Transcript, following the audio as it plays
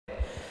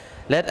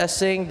Let us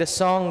sing the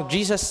song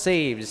Jesus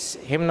Saves,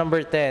 hymn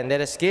number 10. Let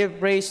us give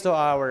praise to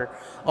our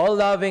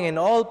all-loving and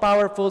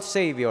all-powerful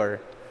Savior.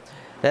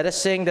 Let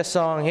us sing the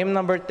song, hymn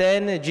number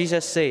 10,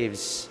 Jesus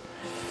Saves.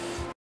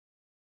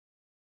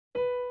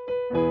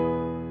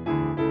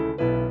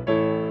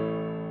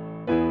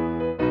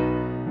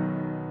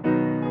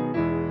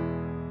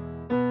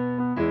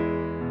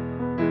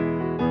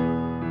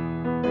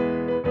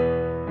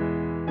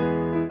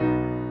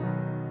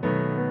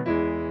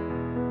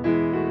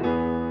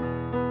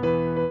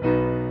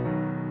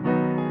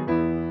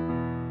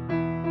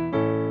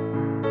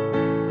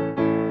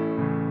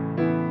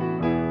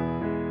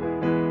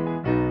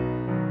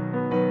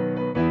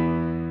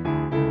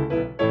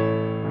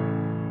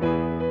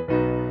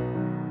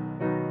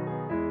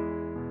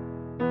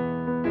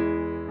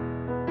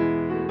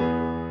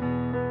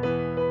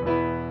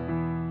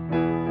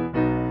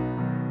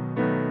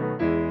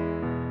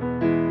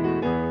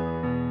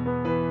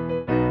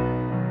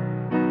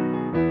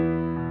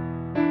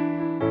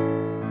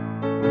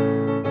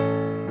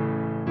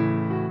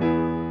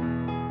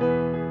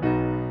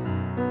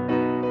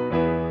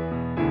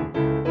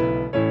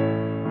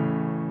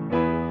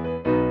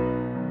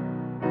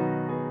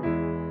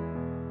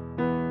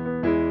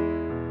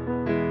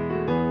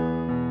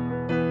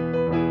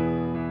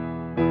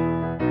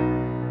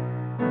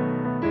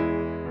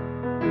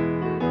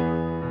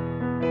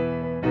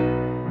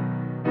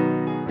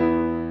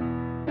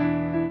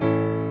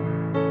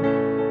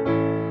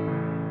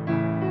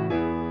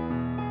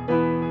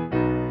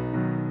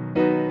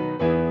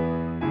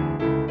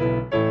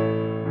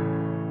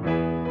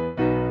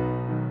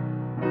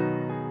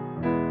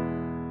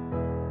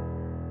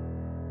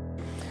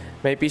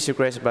 May peace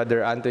request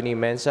Brother Anthony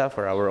Mesa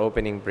for our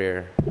opening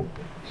prayer.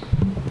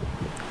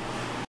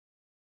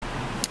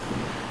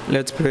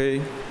 Let's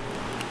pray.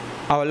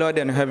 Our Lord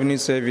and Heavenly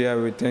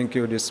Savior, we thank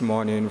you this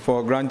morning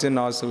for granting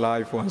us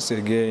life once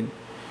again.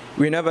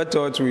 We never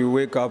thought we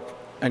wake up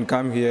and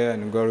come here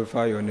and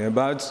glorify your name,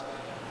 but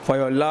for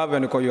your love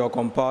and for your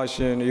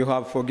compassion, you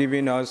have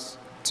forgiven us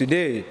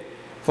today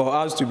for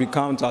us to be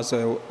counted as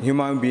a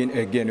human being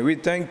again. We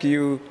thank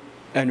you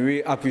and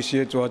we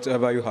appreciate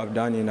whatever you have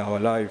done in our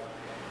life.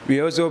 We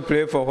also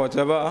pray for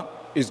whatever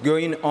is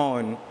going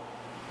on,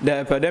 the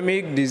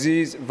epidemic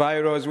disease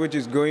virus which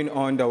is going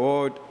on the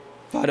world.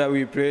 Father,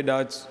 we pray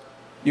that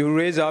you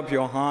raise up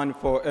your hand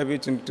for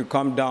everything to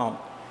come down.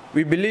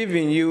 We believe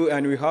in you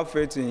and we have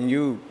faith in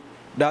you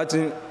that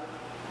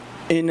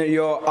in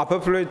your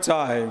appropriate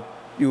time,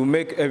 you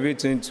make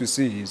everything to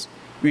cease.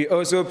 We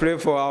also pray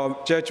for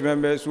our church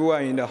members who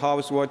are in the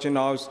house watching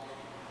us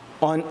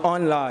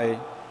online.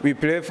 We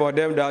pray for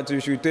them that you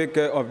should take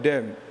care of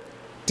them.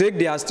 Take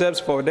their steps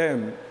for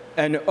them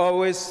and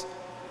always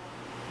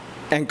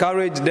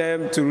encourage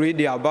them to read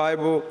their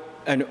Bible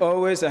and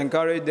always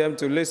encourage them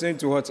to listen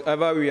to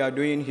whatever we are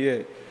doing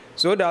here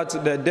so that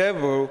the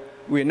devil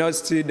will not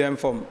steal them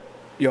from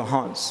your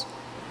hands.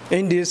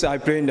 In this I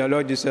pray in the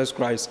Lord Jesus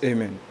Christ.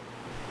 Amen.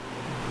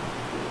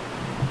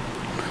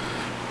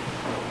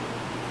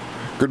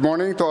 Good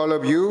morning to all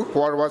of you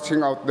who are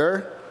watching out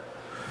there.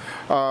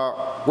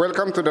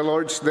 Welcome to the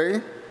Lord's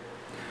Day.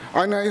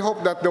 And I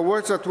hope that the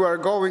words that we are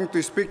going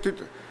to speak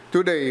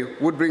today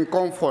would bring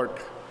comfort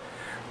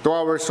to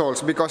our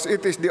souls, because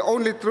it is the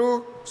only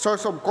true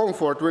source of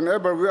comfort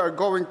whenever we are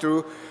going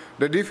through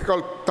the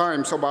difficult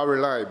times of our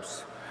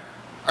lives.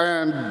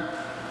 And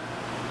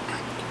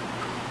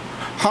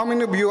how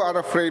many of you are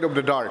afraid of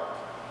the dark?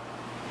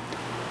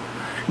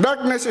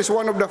 Darkness is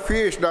one of the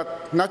fears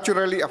that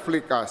naturally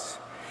afflict us.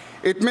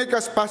 It makes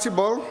us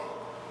possible.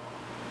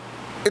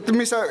 It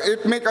makes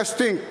us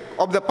think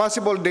of the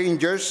possible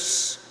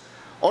dangers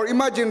or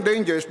imagine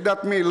dangers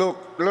that may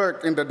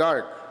lurk in the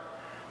dark.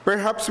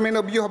 Perhaps many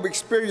of you have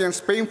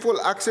experienced painful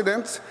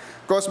accidents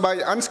caused by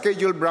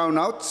unscheduled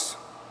brownouts,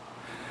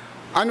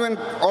 and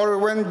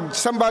when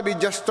somebody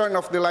just turned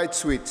off the light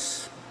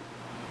switch.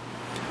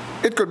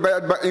 It could be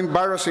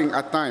embarrassing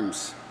at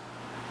times.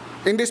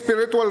 In the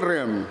spiritual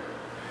realm,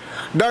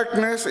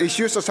 darkness is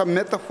used as a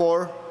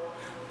metaphor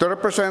to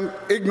represent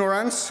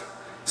ignorance,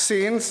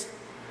 sins,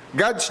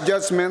 God's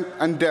judgment,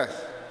 and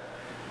death.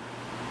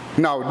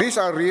 Now, these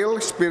are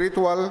real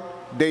spiritual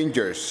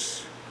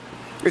dangers,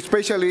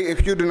 especially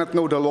if you do not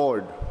know the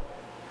Lord.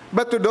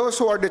 But to those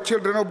who are the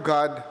children of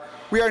God,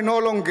 we are no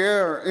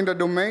longer in the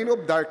domain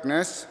of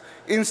darkness.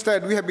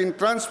 Instead, we have been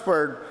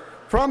transferred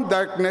from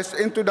darkness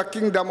into the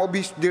kingdom of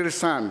His dear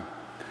Son.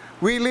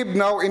 We live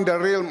now in the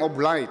realm of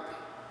light.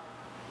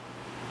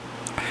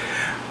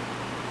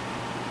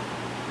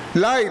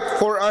 Light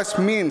for us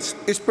means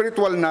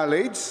spiritual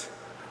knowledge,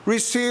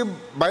 received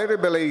by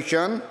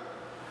revelation,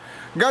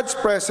 God's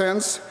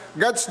presence,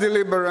 God's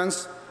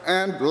deliverance,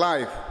 and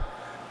life.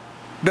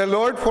 The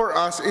Lord for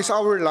us is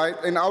our light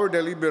and our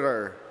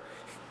deliverer.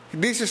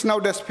 This is now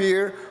the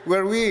sphere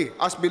where we,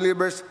 as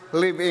believers,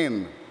 live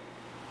in.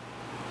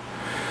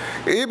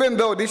 Even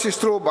though this is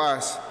true of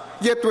us,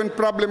 yet when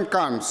problem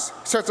comes,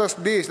 such as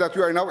this that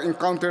we are now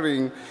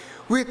encountering,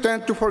 we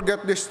tend to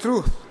forget this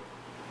truth.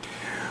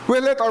 We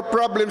let our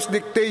problems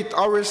dictate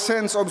our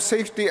sense of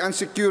safety and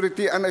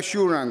security and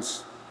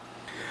assurance.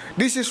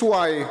 This is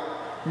why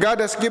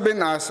God has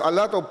given us a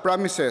lot of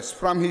promises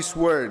from His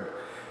Word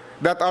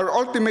that our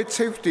ultimate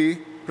safety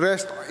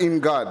rests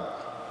in God.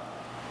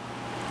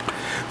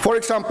 For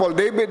example,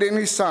 David in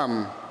his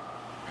Psalm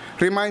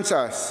reminds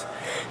us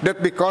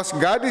that because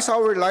God is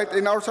our light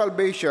and our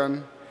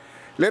salvation,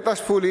 let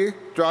us fully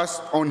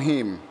trust on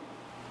Him.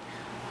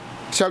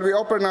 Shall we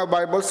open our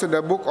Bibles to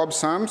the book of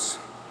Psalms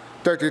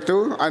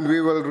 32, and we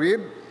will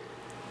read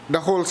the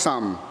whole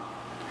Psalm.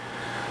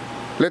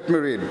 Let me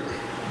read.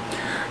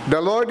 The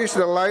Lord is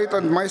the light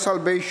and my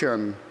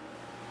salvation.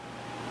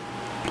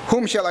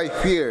 Whom shall I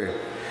fear?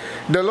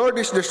 The Lord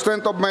is the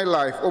strength of my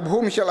life. Of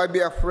whom shall I be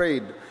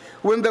afraid?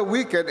 When the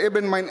wicked,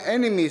 even mine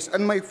enemies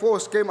and my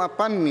foes, came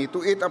upon me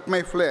to eat up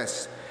my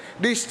flesh,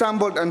 they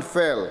stumbled and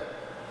fell.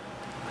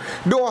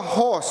 Though a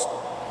host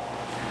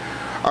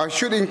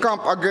should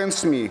encamp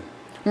against me,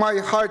 my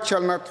heart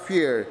shall not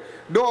fear.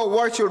 Though a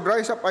war should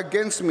rise up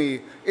against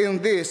me,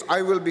 in this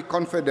I will be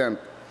confident.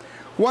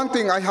 One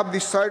thing I have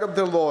desired of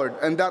the Lord,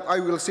 and that I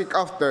will seek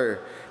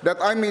after, that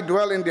I may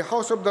dwell in the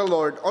house of the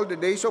Lord all the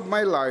days of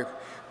my life,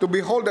 to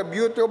behold the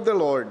beauty of the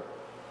Lord,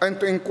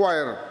 and to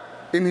inquire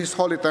in His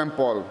holy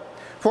temple.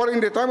 For in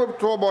the time of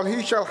trouble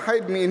He shall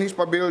hide me in His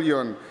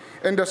pavilion.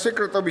 In the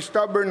secret of His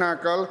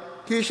tabernacle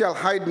He shall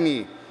hide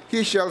me.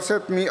 He shall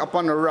set me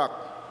upon a rock.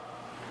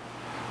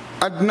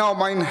 And now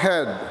mine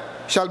head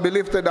shall be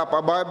lifted up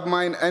above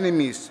mine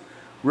enemies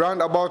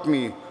round about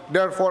me.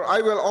 Therefore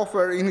I will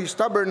offer in His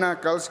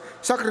tabernacles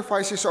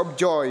sacrifices of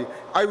joy.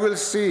 I will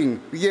sing,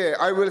 yea,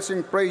 I will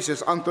sing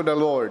praises unto the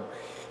Lord.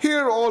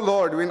 Hear, O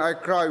Lord, when I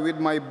cry with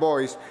my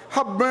voice.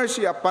 Have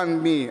mercy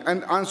upon me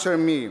and answer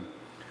me.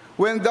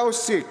 When thou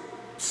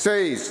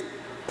sayest,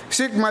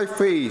 seek my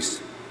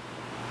face,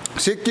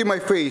 seek ye my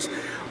face.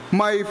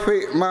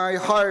 My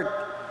heart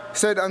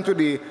said unto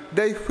thee,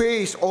 thy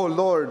face, O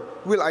Lord,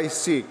 will I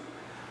seek.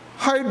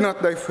 Hide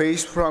not thy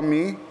face from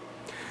me.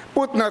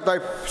 Put not thy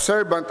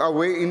servant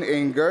away in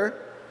anger.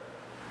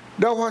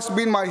 Thou hast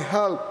been my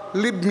help.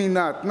 Leave me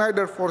not,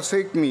 neither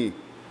forsake me.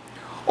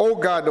 O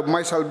God of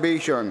my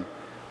salvation,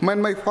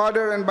 when my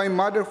father and my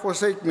mother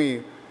forsake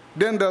me,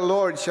 then the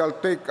Lord shall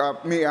take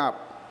me up.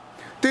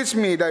 Teach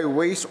me thy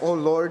ways, O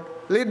Lord.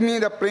 Lead me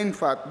in the plain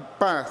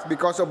path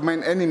because of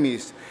mine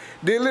enemies.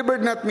 Deliver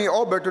not me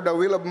over to the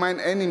will of mine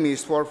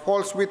enemies, for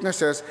false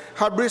witnesses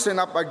have risen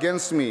up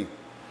against me,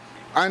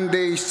 and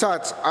they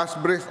such as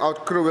breathe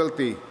out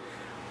cruelty.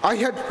 I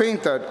had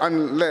fainted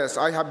unless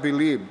I had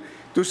believed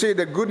to see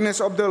the goodness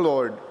of the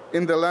Lord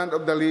in the land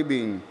of the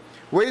living.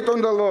 Wait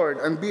on the Lord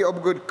and be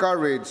of good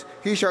courage.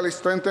 He shall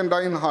strengthen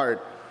thine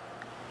heart.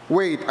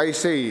 Wait, I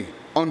say,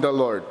 on the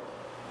Lord.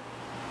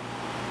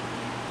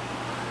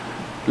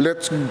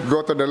 Let's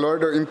go to the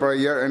Lord in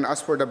prayer and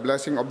ask for the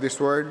blessing of this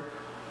word.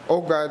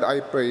 Oh God,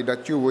 I pray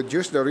that you would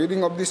use the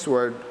reading of this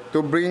word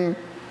to bring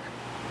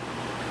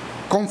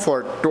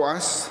comfort to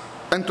us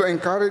and to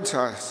encourage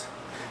us.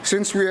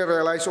 Since we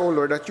realize, O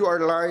Lord, that you are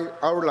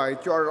our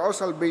light, you are our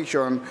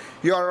salvation,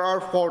 you are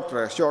our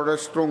fortress, you are our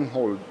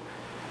stronghold.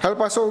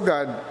 Help us, O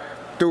God,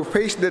 to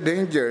face the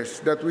dangers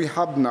that we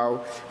have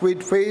now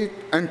with faith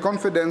and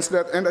confidence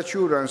and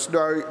assurance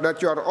that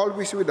you are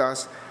always with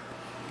us,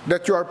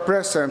 that you are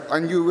present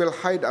and you will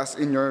hide us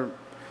in your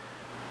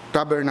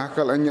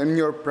tabernacle and in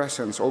your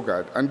presence, O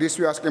God. And this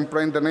we ask and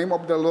pray in the name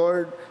of the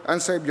Lord and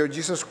Savior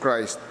Jesus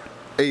Christ.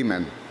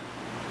 Amen.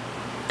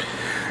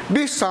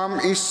 This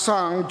psalm is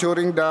sung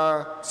during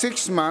the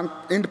 6th month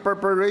in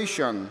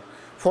preparation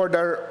for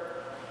the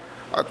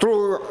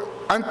until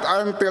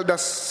the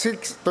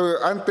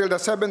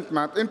 7th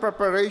month in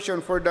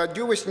preparation for the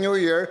Jewish New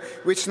Year,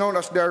 which is known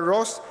as the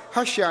Rosh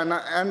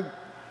Hashanah, and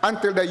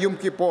until the Yom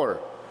Kippur.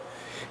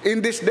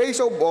 In these days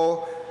of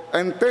awe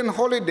and 10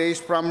 holidays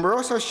from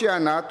Rosh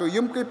Hashanah to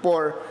Yom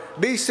Kippur,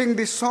 they sing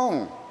this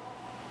song.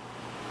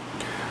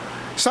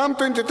 Psalm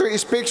 23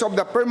 speaks of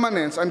the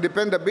permanence and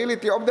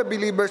dependability of the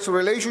believer's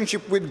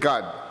relationship with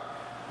God.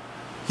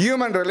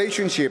 Human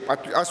relationship,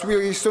 as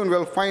we soon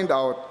will find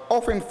out,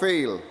 often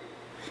fail,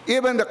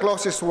 even the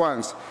closest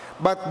ones.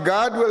 But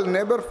God will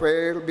never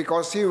fail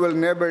because He will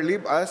never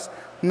leave us,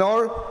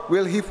 nor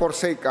will He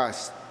forsake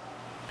us.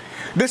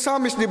 The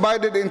psalm is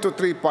divided into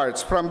 3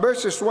 parts. From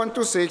verses 1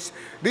 to 6,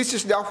 this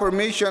is the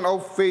affirmation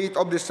of faith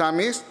of the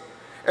psalmist.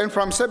 And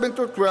from 7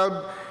 to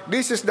 12,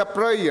 this is the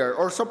prayer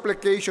or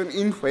supplication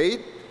in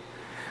faith.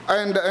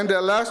 And the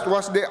last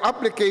was the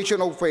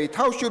application of faith.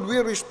 How should we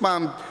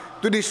respond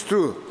to this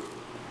truth?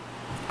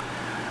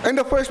 In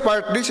the first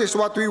part, this is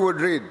what we would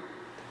read.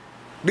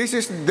 This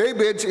is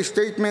David's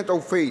statement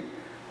of faith.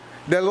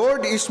 The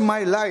Lord is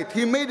my light.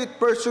 He made it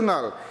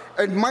personal.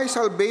 And my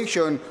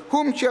salvation,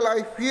 whom shall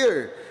I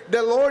fear?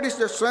 The Lord is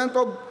the strength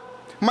of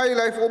my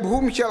life. Of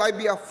whom shall I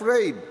be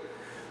afraid?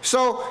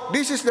 So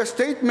this is the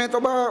statement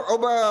of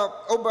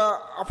a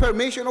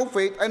affirmation of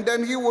faith, and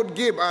then he would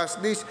give us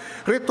this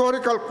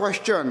rhetorical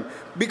question.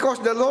 Because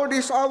the Lord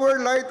is our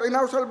light and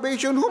our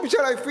salvation, whom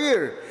shall I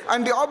fear?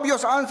 And the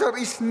obvious answer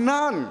is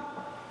none.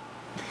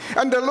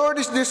 And the Lord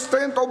is the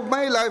strength of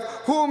my life.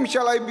 Whom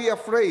shall I be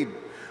afraid?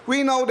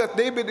 We know that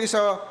David is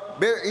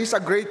a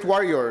great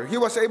warrior. He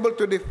was able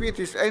to defeat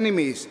his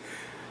enemies.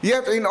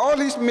 Yet in all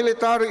his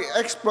military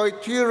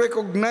exploit, he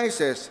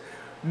recognizes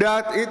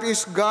that it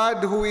is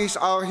God who is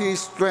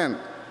his strength.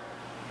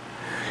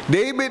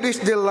 David is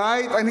the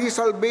light and his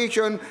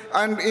salvation,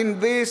 and in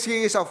this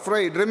he is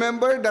afraid.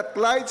 Remember that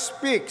light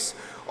speaks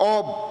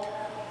of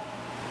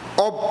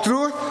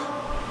truth,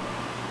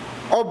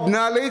 of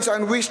knowledge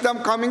and wisdom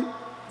coming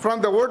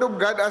from the Word of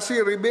God as he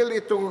revealed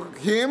it to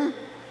him.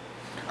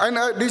 And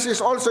this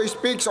is also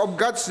speaks of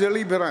God's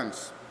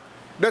deliverance.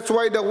 That's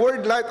why the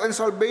word light and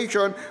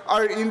salvation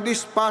are in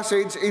this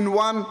passage in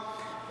one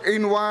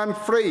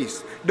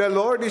phrase. The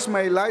Lord is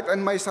my light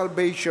and my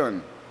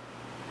salvation.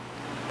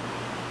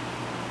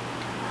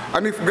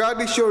 And if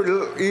God is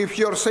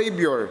your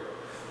Savior,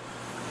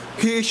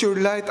 He is your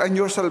light and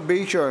your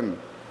salvation.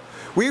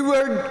 We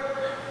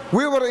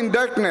were in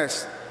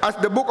darkness, as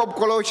the book of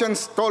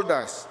Colossians told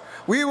us.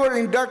 We were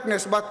in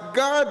darkness, but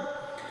God,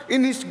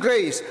 in His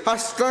grace,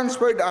 has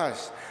transferred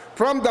us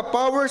from the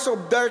powers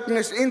of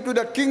darkness into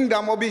the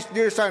kingdom of His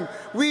dear Son.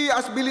 We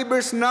as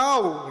believers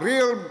now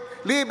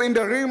live in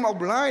the realm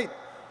of light.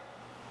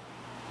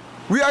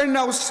 We are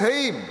now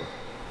saved.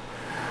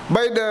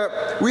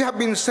 We have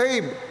been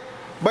saved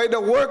by the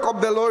work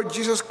of the Lord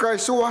Jesus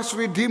Christ, who has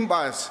redeemed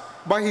us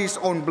by His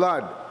own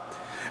blood.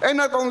 And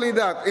not only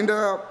that,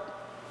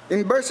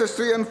 in verses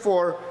 3 and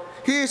 4,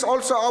 He is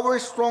also our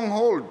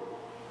stronghold.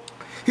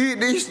 He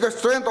is the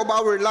strength of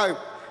our life.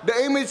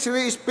 The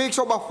imagery speaks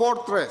of a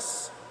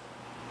fortress.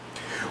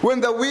 When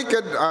the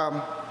wicked,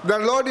 the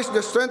Lord is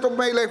the strength of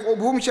my life, of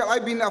whom shall I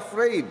be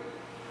afraid?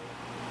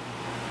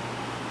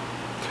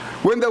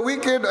 When the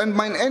wicked and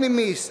mine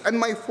enemies and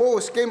my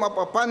foes came up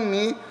upon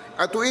me,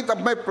 to eat up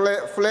my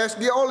flesh,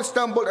 they all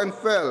stumbled and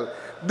fell.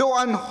 Though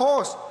an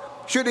host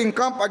should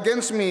encamp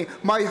against me,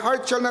 my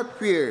heart shall not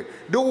fear.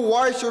 Though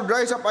war should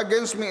rise up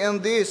against me,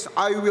 in this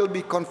I will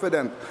be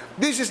confident.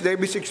 This is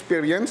David's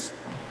experience.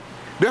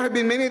 There have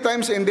been many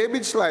times in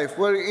David's life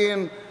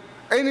wherein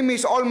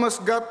enemies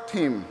almost got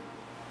him,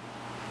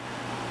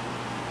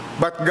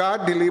 but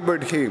God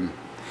delivered him.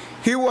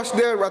 He was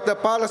there at the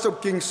palace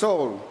of King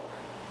Saul,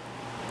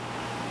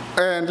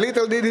 and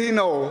little did he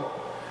know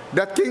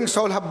that King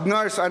Saul had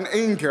nursed an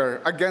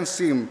anger against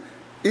him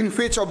in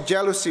fits of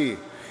jealousy.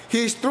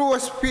 He threw a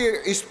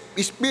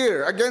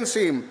spear against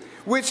him,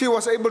 which he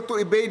was able to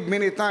evade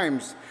many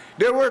times.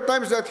 There were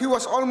times that he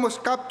was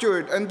almost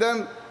captured, and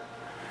then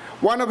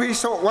one of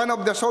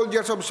the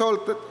soldiers of Saul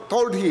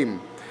told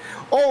him,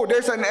 "Oh,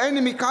 there's an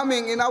enemy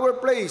coming in our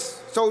place."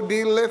 So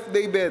they left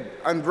David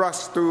and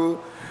rushed to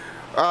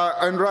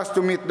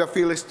meet the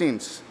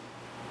Philistines.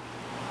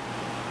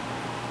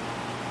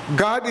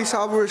 God is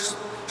our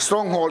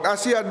stronghold.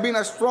 As He had been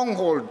a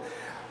stronghold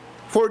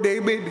for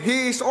David,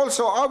 He is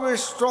also our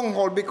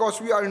stronghold because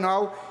we are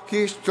now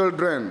His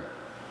children.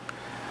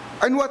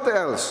 And what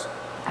else?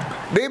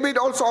 David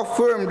also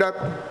affirmed that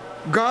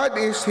God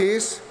is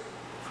his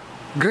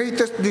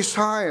greatest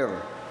desire.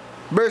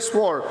 Verse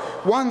 4,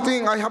 "One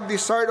thing I have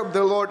desired of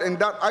the Lord, and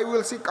that I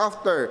will seek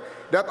after,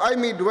 that I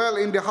may dwell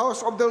in the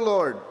house of the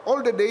Lord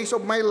all the days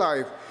of my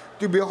life,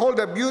 to behold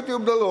the beauty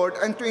of the Lord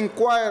and to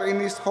inquire in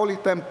His holy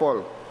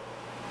temple."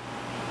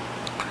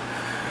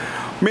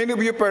 Many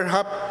of you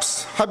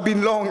perhaps have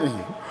been longing,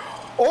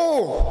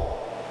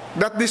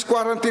 that this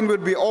quarantine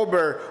would be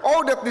over.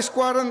 That this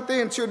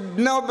quarantine should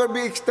never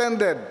be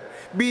extended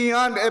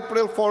beyond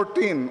April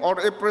 14 or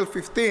April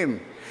 15.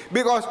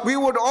 Because we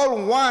would all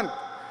want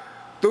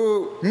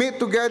to meet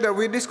together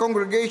with this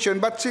congregation,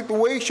 but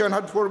situation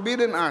had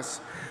forbidden us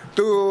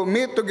to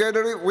meet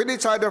together with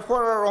each other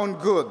for our own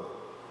good.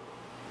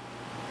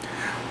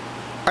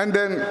 And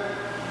then,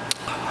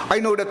 I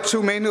know that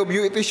so many of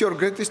you, it is your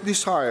greatest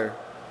desire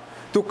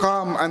to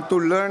come and to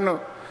learn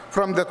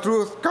from the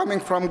truth coming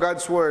from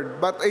God's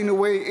Word. But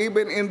anyway,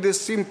 even in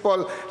this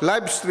simple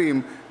live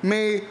stream,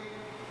 may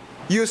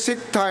you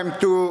seek time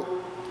to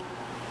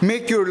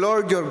make your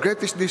Lord your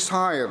greatest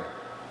desire.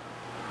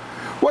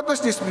 What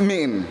does this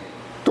mean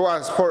to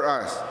us, for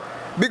us?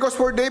 Because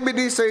for David,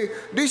 he say,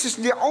 this is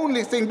the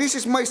only thing, this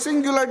is my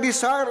singular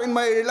desire in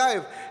my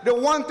life, the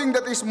one thing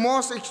that is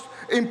most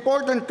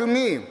important to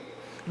me,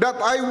 that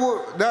I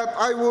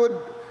would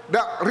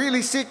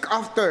really seek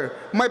after,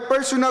 my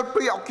personal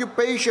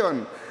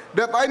preoccupation,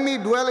 that I may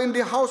dwell in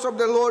the house of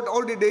the Lord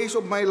all the days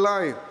of my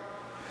life,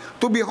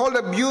 to behold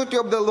the beauty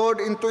of the Lord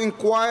and to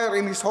inquire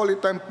in His holy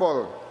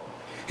temple.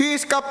 He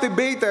is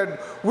captivated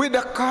with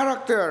the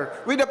character,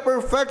 with the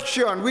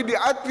perfection, with the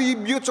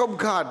attributes of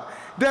God,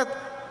 that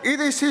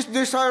it is his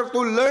desire to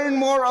learn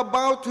more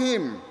about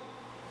Him,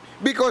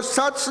 because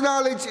such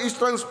knowledge is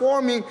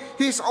transforming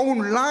his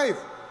own life.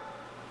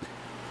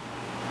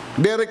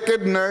 Derek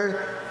Kidner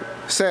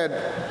said,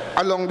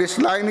 along this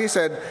line, he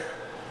said,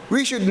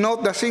 "We should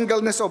note the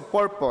singleness of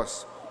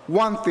purpose,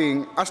 one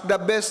thing, as the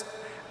best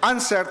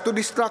answer to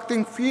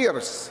distracting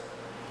fears.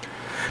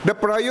 The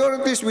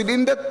priorities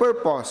within that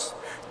purpose,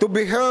 to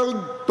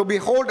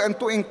behold and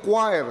to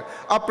inquire,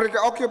 a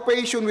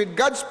preoccupation with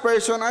God's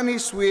person and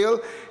His will,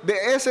 the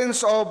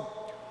essence of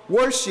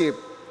worship,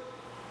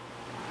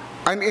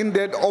 and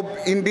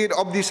indeed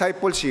of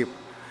discipleship.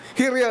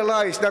 He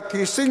realized that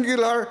his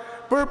singular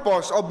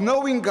purpose of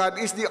knowing God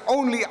is the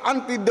only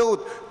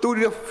antidote to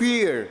the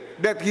fear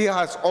that he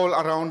has all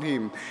around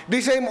him.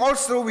 The same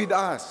also with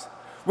us.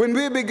 When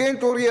we begin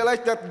to realize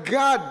that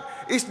God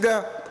is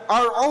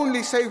our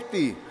only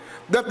safety,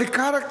 that the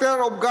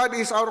character of God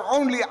is our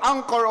only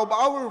anchor of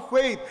our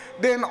faith,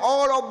 then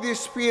all of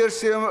these fears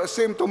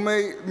seems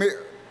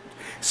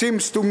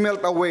to melt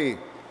away.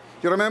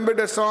 You remember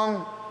the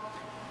song,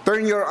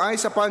 "Turn your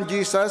eyes upon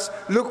Jesus,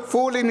 look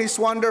full in His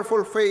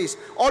wonderful face.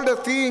 All the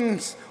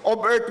things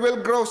of earth will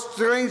grow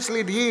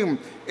strangely dim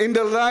in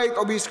the light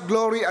of His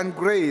glory and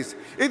grace."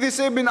 It is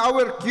even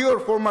our cure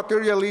for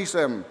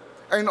materialism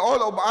and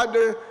all of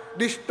other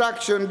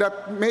distractions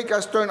that make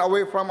us turn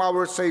away from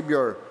our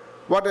Savior.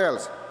 What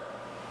else?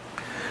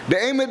 The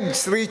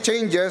imagery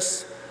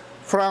changes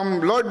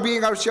from Lord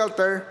being our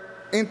shelter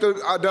into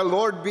the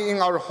Lord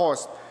being our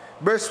host.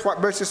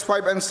 Verses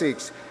 5 and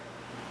 6.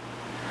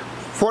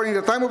 "For in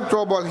the time of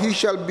trouble he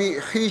shall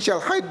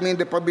hide me in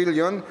the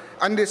pavilion,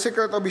 and the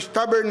secret of his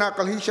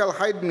tabernacle he shall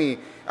hide me,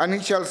 and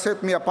he shall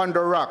set me upon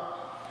the rock.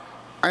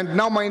 And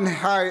now mine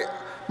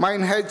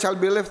head shall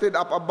be lifted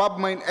up above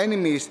mine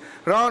enemies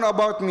round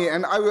about me,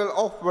 and I will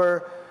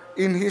offer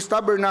in his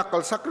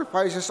tabernacle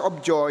sacrifices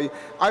of joy.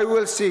 I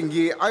will sing,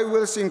 I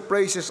will sing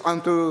praises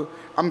unto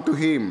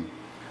him."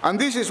 And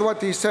this is what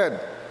he said,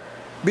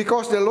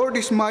 "Because the Lord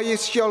is my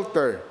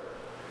shelter,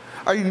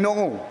 I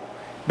know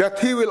that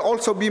he will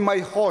also be my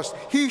host.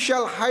 He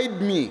shall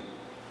hide me."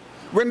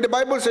 When the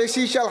Bible says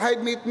he shall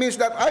hide me, it means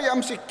that I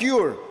am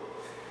secure.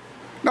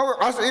 Now,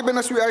 even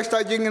as we are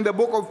studying in the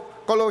book of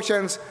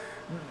Colossians,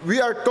 we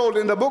are told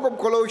in the book of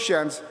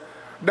Colossians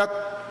that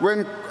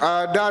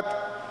that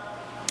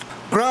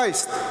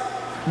Christ,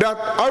 that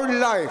our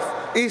life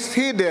is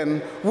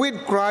hidden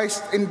with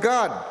Christ in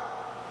God.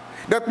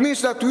 That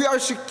means that we are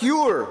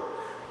secure.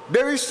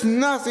 There is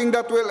nothing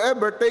that will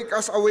ever take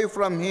us away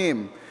from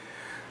Him.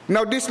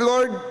 Now this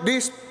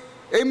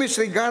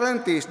imagery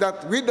guarantees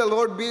that with the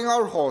Lord being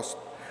our host,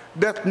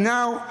 that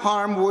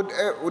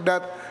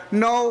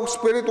no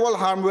spiritual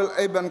harm will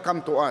even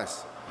come to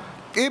us.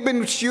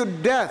 Even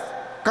should death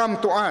come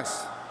to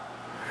us,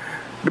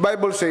 the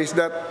Bible says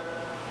that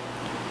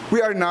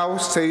we are now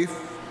safe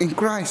in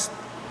Christ.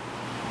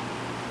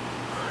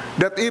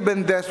 That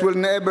even death will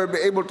never be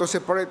able to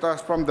separate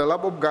us from the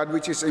love of God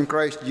which is in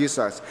Christ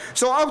Jesus.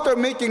 So after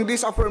making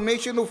this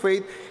affirmation of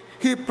faith,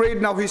 he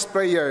prayed now his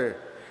prayer.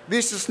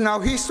 This is now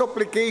his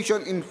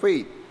supplication in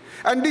faith.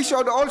 And this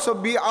should also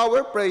be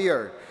our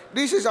prayer.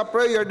 This is a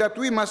prayer that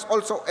we must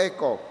also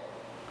echo.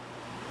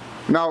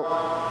 Now,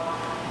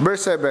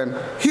 verse 7,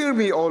 "Hear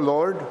me, O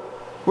Lord,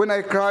 when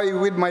I cry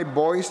with my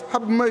voice.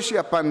 Have mercy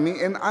upon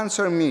me and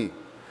answer me."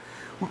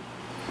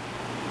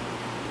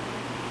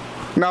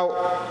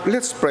 Now,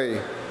 let's pray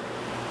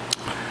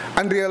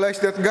and realize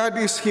that God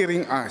is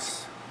hearing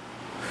us.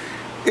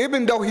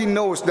 Even though he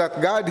knows that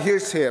God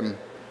hears him,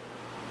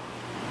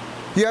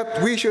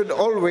 yet we should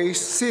always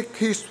seek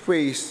his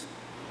face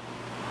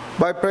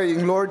by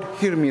praying, "Lord,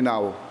 hear me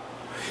now."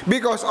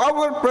 Because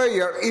our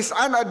prayer is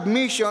an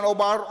admission of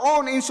our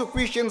own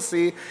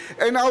insufficiency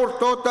and our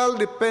total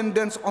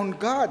dependence on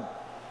God.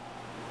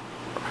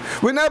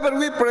 Whenever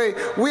we pray,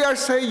 we are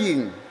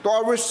saying to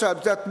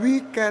ourselves that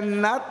we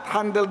cannot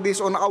handle this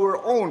on our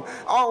own.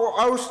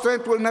 Our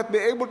strength will not be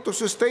able to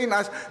sustain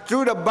us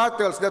through the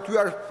battles that we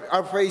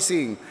are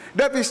facing.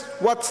 That is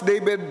what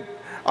David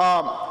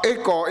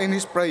echoed in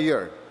his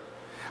prayer.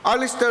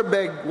 Alistair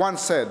Begg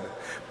once said,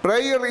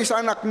 "Prayer is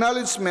an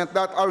acknowledgement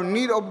that our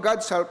need of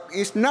God's help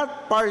is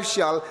not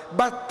partial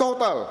but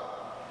total."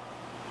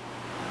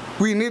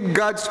 We need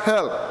God's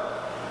help,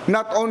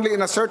 not only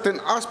in a certain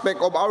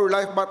aspect of our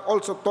life, but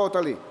also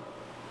totally.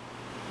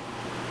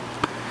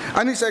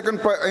 And the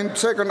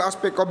second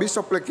aspect of his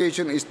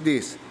supplication is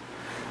this: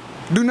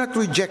 "Do not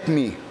reject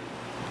me."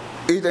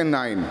 8 and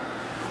 9.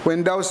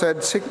 "When thou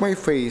said, Seek my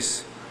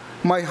face,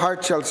 my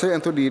heart shall say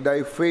unto thee,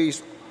 Thy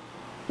face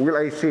will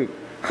I seek.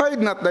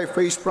 Hide not thy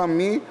face from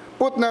me,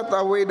 put not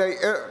away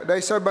thy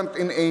servant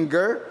in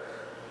anger.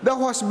 Thou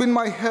hast been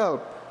my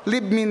help.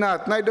 Leave me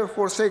not, neither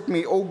forsake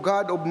me, O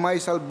God of my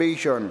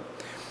salvation."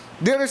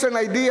 There is an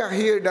idea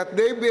here that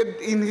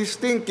David, in his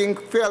thinking,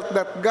 felt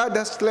that God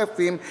has left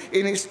him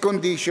in his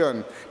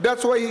condition.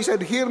 That's why he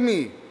said, "Hear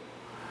me.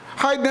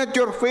 Hide not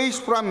your face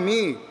from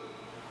me."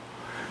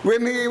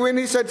 When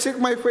he said, "Seek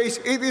my face,"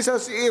 it is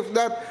as if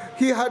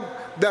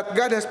that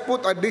God has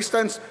put a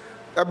distance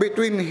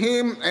between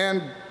him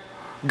and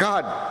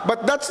God.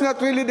 But that's not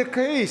really the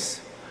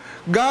case.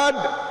 God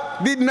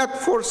did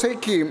not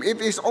forsake him. It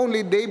is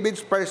only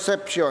David's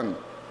perception.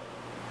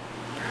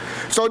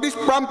 So this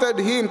prompted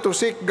him to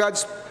seek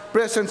God's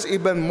presence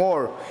even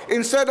more.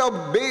 Instead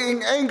of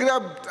being angry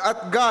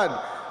at God,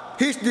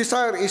 his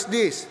desire is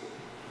this: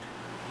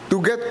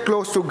 to get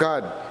close to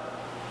God.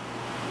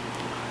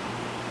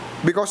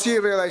 because he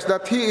realized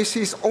that he is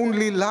his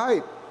only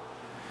light.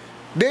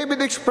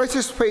 David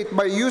expresses faith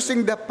by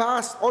using the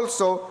past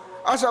also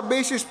as a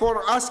basis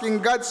for asking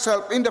God's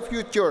help in the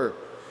future.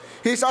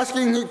 He's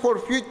asking for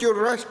future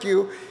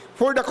rescue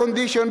for the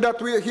condition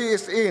that he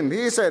is in.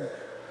 He said,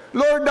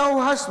 Lord, thou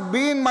hast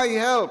been my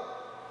help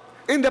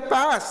in the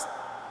past.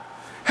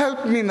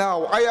 Help me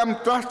now. I am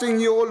trusting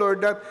you, O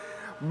Lord, that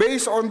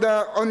based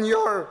on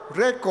your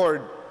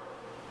record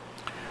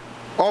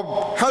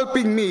of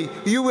helping me,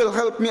 you will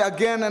help me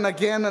again and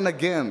again and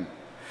again.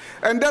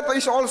 And that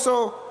is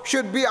also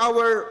should be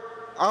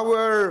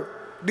our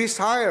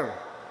desire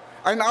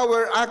and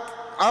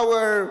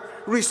our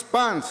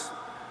response,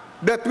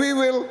 that we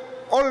will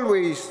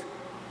always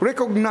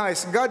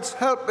recognize God's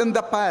help in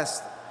the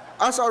past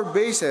as our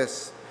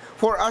basis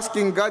for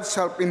asking God's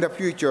help in the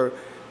future.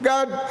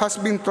 God has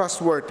been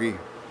trustworthy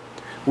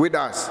with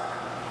us,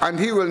 and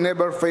He will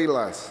never fail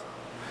us.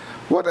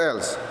 What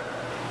else?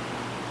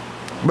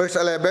 Verse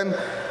 11,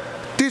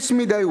 teach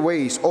me thy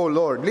ways, O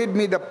Lord. Lead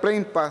me the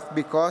plain path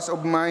because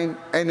of mine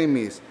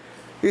enemies.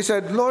 He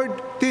said, Lord,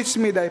 teach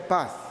me thy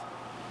path.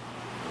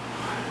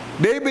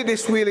 David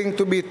is willing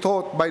to be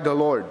taught by the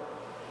Lord.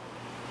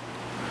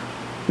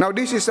 Now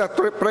this is a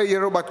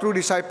prayer of a true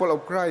disciple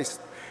of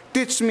Christ.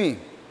 Teach me.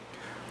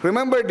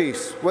 Remember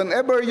this,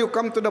 whenever you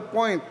come to the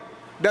point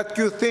that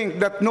you think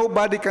that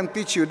nobody can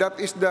teach you, that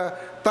is the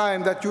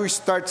time that you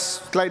start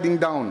sliding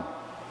down,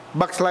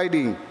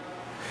 backsliding.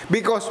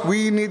 Because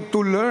we need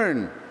to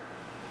learn.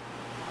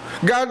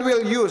 God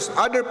will use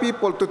other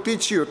people to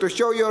teach you, to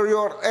show you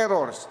your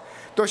errors,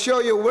 to show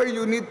you where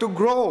you need to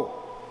grow.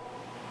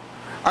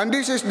 And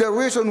this is the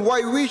reason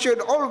why we should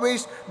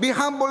always be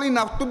humble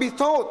enough to be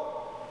taught.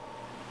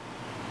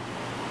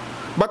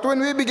 But when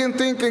we begin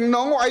thinking,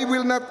 no, I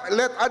will not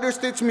let others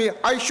teach me,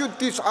 I should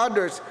teach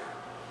others,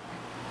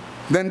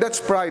 then that's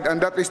pride, and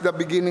that is the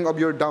beginning of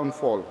your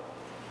downfall.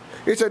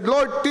 He said,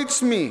 Lord,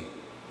 teach me.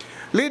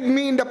 Lead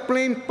me in the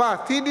plain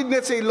path. He did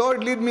not say,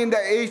 Lord, lead me in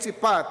the easy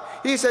path.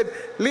 He said,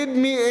 lead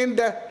me in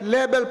the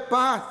level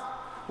path,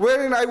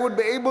 wherein I would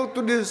be able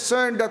to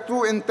discern the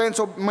true intents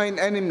of mine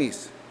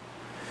enemies.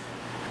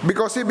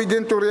 Because he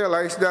began to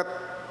realize that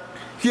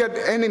he had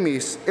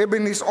enemies,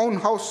 even his own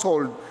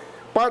household.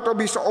 Part of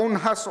his own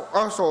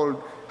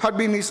household had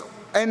been his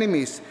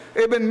enemies.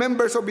 Even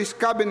members of his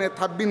cabinet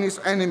had been his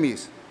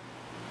enemies.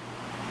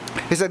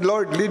 He said,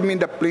 Lord, lead me in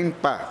the plain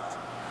path.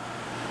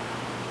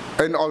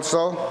 And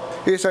also,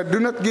 he said, do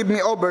not give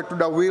me over to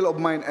the will of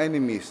mine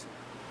enemies.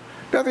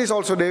 That is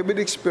also David's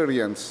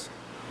experience.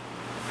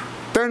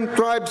 10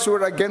 tribes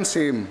were against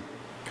him,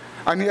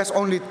 and he has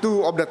only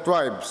 2 of the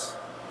tribes.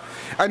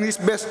 And his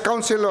best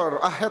counselor,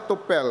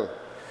 Ahithophel,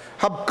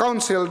 have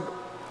counseled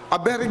a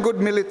very good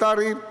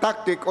military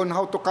tactic on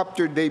how to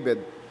capture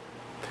David.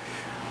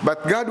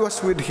 But God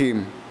was with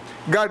him.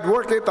 God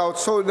worked it out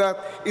so that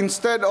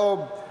instead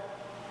of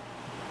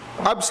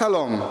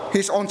Absalom,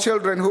 his own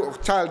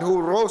child who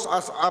rose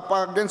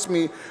up against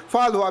me,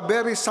 follow a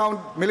very sound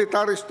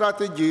military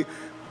strategy,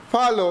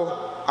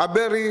 follow a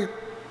very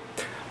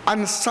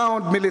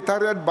unsound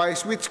military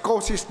advice which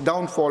causes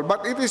downfall.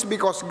 But it is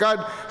because God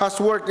has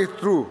worked it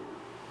through.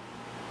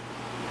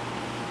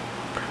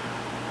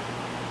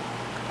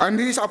 And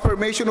his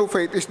affirmation of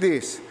faith is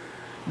this,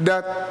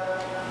 that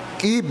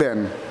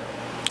even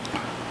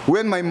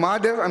when my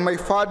mother and my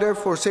father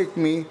forsake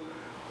me,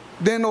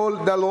 then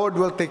the Lord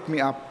will take me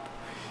up.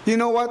 You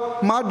know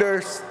what?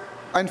 Mothers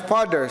and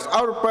fathers,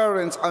 our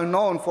parents, are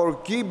known for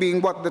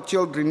giving what the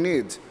children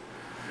need.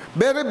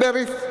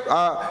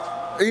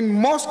 In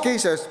most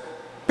cases,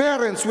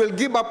 parents will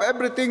give up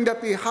everything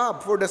that they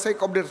have for the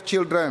sake of their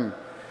children.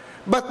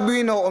 But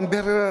we know on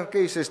very rare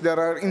cases, there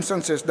are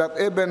instances that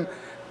even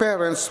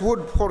parents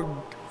would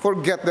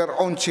forget their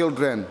own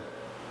children.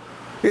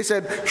 He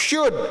said,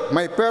 should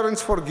my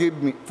parents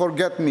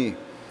forget me,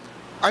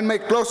 and my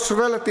close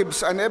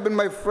relatives and even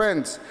my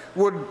friends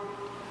would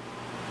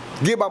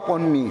give up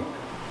on me,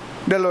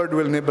 the Lord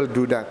will never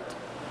do that.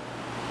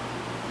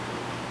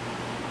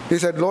 He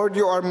said, Lord,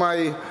 you are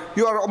my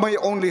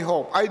only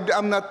hope. I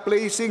am not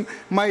placing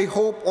my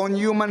hope on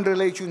human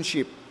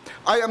relationship.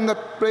 I am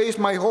not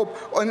placing my hope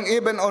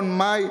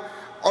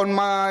on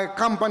my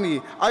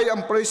company. I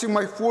am placing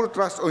my full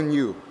trust on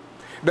you,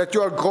 that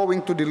you are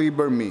going to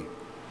deliver me.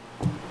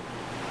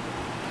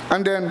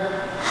 And then,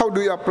 how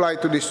do you apply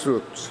to these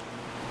truths?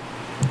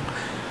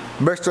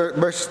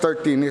 Verse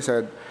 13, he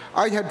said,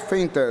 I had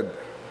fainted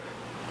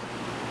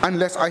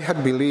unless I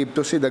had believed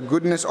to see the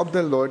goodness of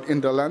the Lord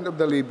in the land of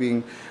the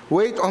living.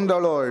 Wait on the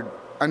Lord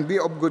and be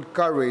of good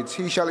courage.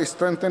 He shall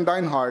strengthen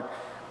thine heart.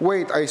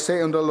 Wait, I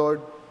say on the Lord,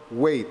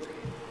 wait.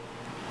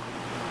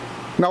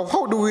 Now,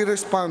 how do we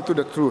respond to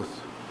the truth?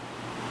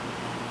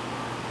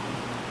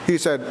 He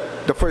said,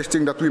 the first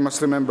thing that we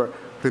must remember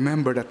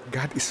that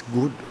God is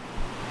good.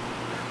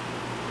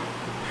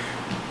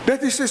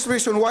 That is his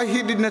reason why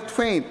he did not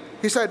faint.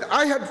 He said,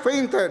 I had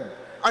fainted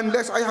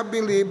unless I have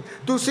believed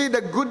to see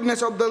the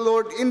goodness of the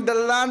Lord in the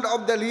land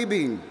of the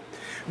living.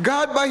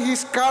 God by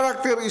his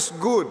character is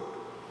good.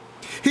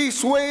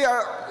 His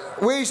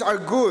ways are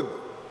good.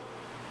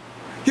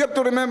 You have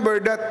to remember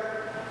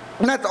that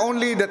not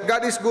only that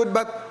God is good,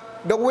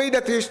 but the way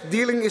that He's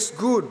dealing is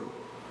good.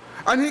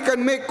 And He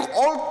can make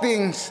all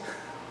things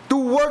to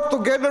work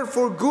together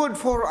for good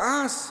for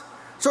us,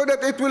 so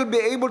that it will be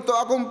able to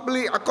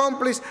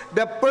accomplish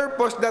the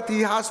purpose that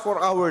He has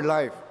for our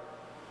life.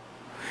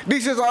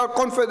 This is our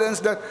confidence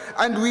that,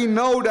 and we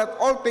know that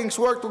all things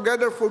work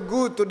together for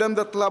good to them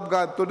that love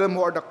God, to them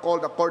who are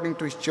called according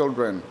to His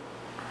children.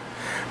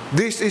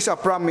 This is a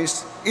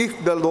promise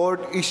if the Lord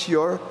is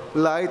your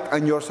light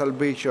and your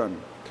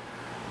salvation.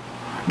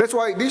 That's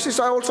why this is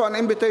also an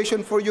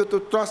invitation for you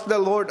to trust the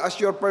Lord as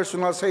your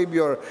personal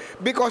Savior,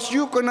 because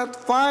you cannot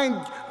find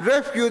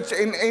refuge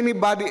in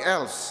anybody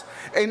else,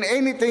 in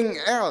anything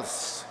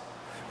else,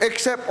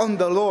 except on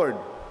the Lord.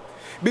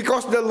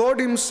 Because the Lord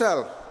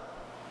Himself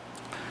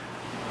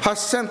has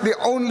sent the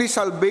only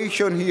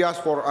salvation He has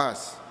for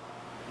us.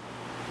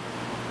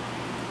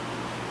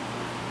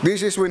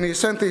 This is when He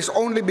sent His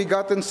only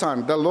begotten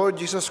Son, the Lord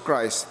Jesus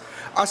Christ,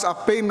 as a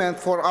payment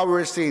for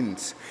our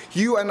sins.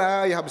 You and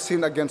I have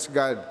sinned against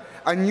God,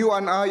 and you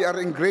and I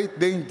are in great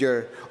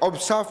danger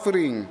of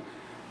suffering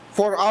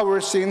for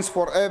our sins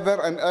forever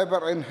and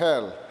ever in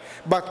hell.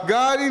 But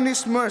God in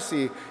His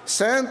mercy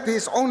sent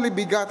His only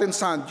begotten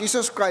Son,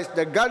 Jesus Christ,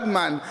 the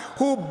God-man,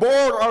 who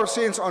bore our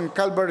sins on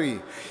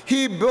Calvary.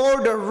 He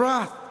bore the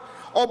wrath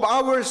of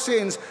our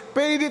sins,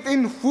 paid it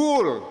in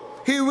full.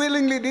 He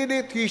willingly did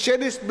it. He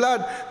shed His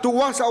blood to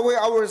wash away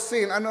our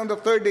sin, and on the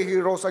third day He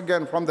rose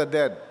again from the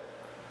dead.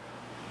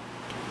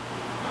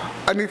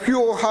 And if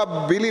you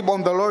have believed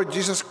on the Lord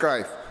Jesus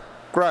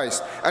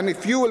Christ, and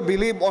if you will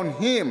believe on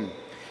Him,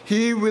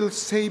 He will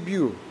save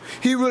you.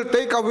 He will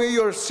take away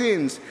your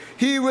sins.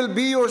 He will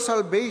be your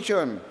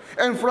salvation.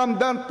 And from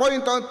that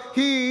point on,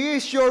 He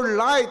is your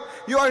light.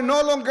 You are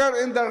no longer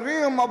in the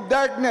realm of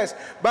darkness,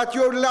 but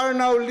you are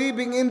now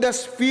living in the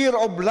sphere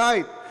of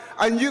light.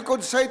 And you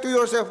could say to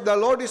yourself, the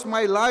Lord is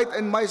my light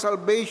and my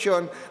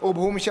salvation, of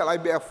whom shall I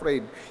be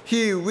afraid?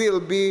 He will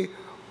be,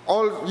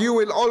 you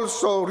will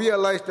also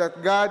realize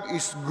that God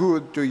is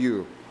good to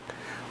you.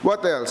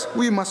 What else?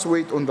 We must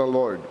wait on the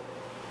Lord.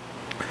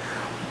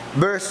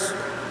 Verse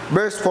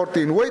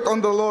 14, wait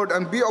on the Lord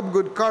and be of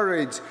good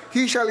courage.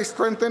 He shall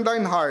strengthen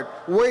thine heart.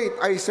 Wait,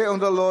 I say on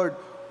the Lord,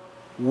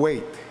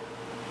 wait.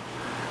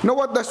 Know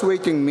what does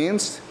waiting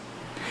means?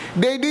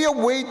 The idea of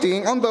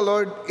waiting on the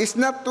Lord is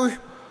not to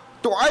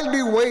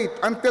idly wait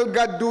until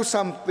God do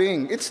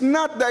something. It's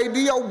not the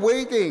idea of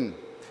waiting.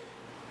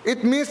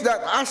 It means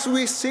that as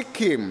we seek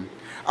Him,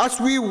 as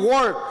we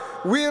work,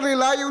 we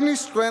rely on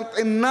His strength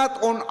and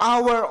not on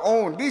our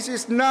own. This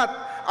is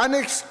not an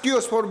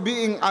excuse for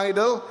being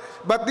idle,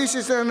 but this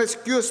is an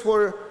excuse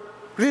for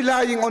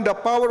relying on the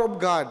power of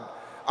God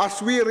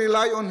as we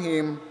rely on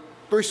Him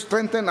to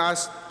strengthen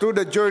us through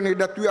the journey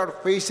that we are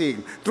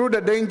facing, through the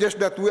dangers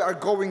that we are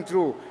going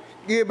through,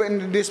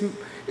 even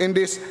in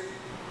this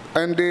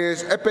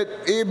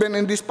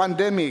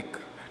pandemic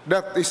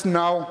that is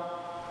now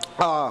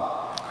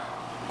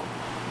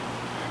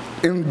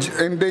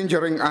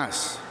endangering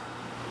us.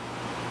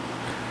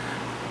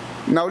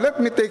 Now let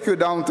me take you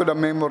down to the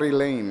memory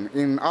lane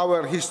in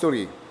our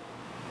history.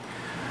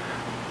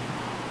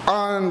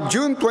 On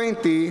June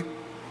 20,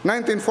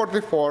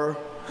 1944,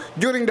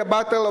 during the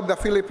Battle of the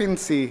Philippine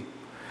Sea,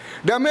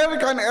 the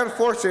American Air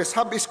Forces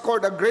have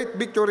scored a great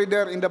victory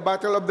there in the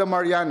Battle of the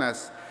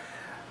Marianas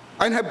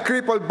and have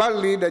crippled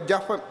badly the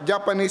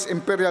Japanese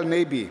Imperial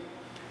Navy.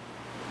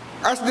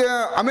 As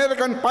the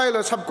American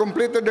pilots have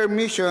completed their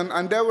mission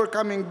and they were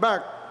coming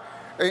back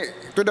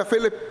to the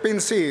Philippine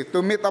Sea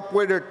to meet up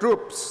with their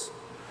troops,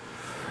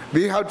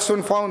 they had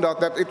soon found out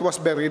that it was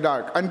very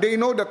dark. And they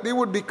know that they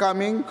would be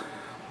coming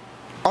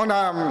on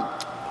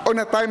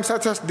a time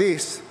such as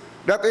this,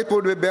 that it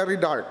would be very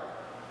dark.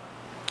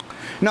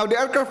 Now, the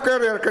aircraft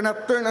carrier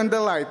cannot turn on the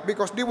light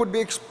because they would be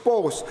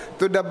exposed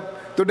to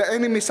the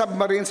enemy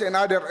submarines and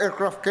other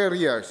aircraft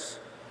carriers.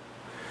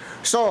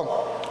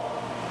 So,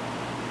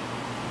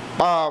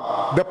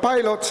 the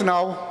pilots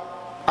now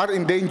are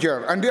in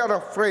danger, and they are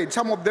afraid.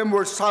 Some of them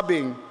were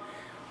sobbing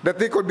that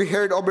they could be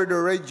heard over the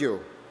radio.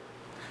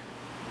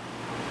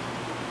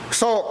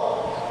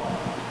 So,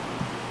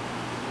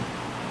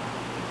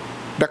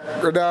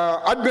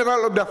 the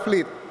admiral of the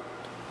fleet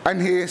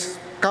and his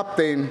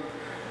captain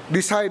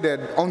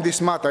decided on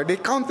this matter. They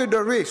counted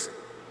the risk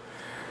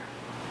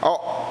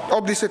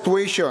of the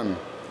situation.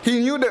 He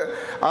knew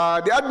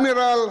that the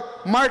Admiral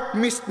Mark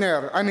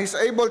Mistner and his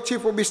able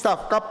chief of his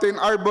staff, Captain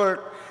Arbert,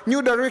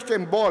 knew the risk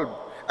involved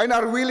and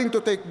are willing to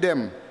take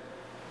them.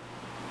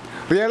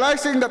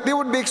 Realizing that they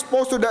would be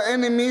exposed to the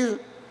enemy,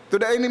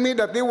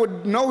 that they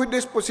would know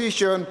his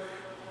position,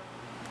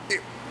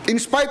 in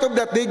spite of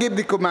that, they gave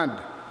the command,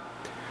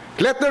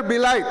 let there be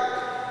light.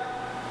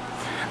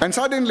 And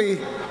suddenly,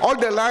 all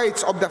the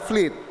lights of the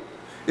fleet,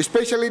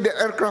 especially the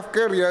aircraft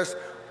carriers,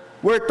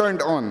 were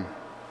turned on.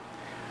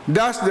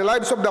 Thus, the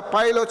lives of the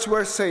pilots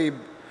were saved,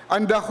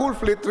 and the whole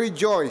fleet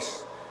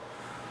rejoiced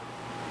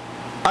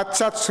at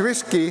such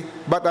risky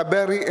but a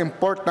very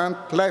important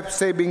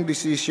life-saving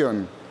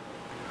decision.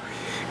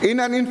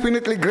 In an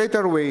infinitely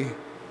greater way,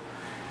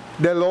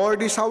 The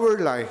Lord is our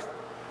life,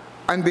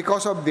 and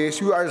because of this,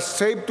 you are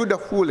saved to the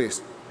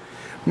fullest.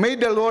 May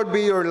the Lord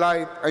be your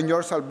light and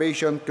your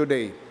salvation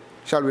today.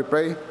 Shall we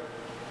pray?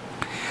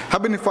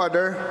 Heavenly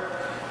Father,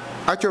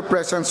 at your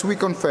presence we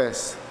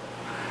confess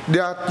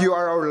that you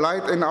are our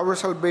light and our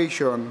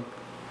salvation,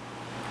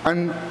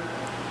 and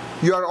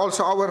you are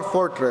also our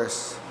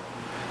fortress.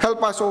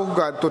 Help us, O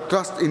God, to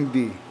trust in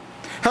thee.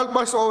 Help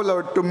us, O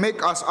Lord, to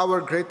make us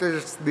our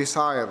greatest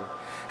desire.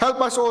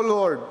 Help us, O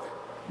Lord,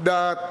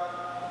 that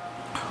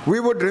we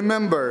would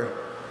remember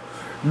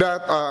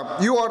that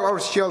you are our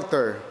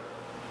shelter,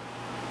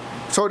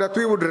 so that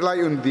we would rely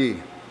on thee.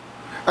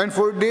 And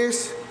for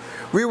this,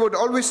 we would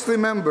always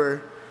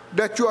remember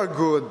that you are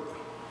good,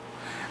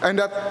 and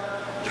that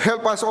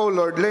help us, O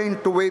Lord,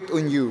 learn to wait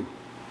on you.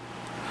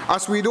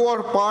 As we do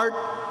our part,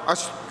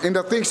 as in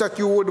the things that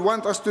you would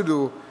want us to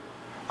do,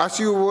 as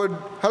you would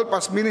help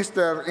us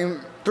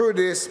minister through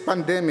this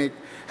pandemic,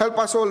 help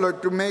us, O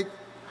Lord, to make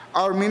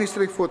our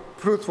ministry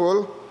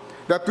fruitful,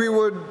 that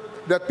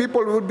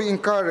people would be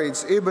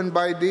encouraged even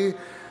by these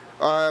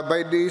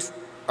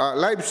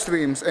live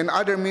streams and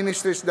other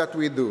ministries that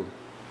we do.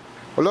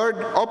 Lord,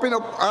 open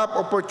up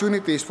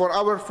opportunities for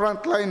our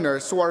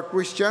frontliners who are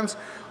Christians,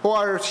 who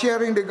are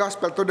sharing the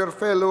gospel to their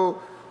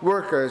fellow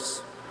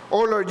workers.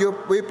 Oh Lord,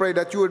 we pray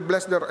that you would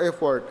bless their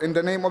effort. In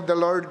the name of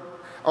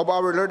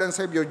our Lord and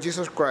Savior,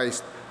 Jesus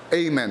Christ.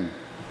 Amen.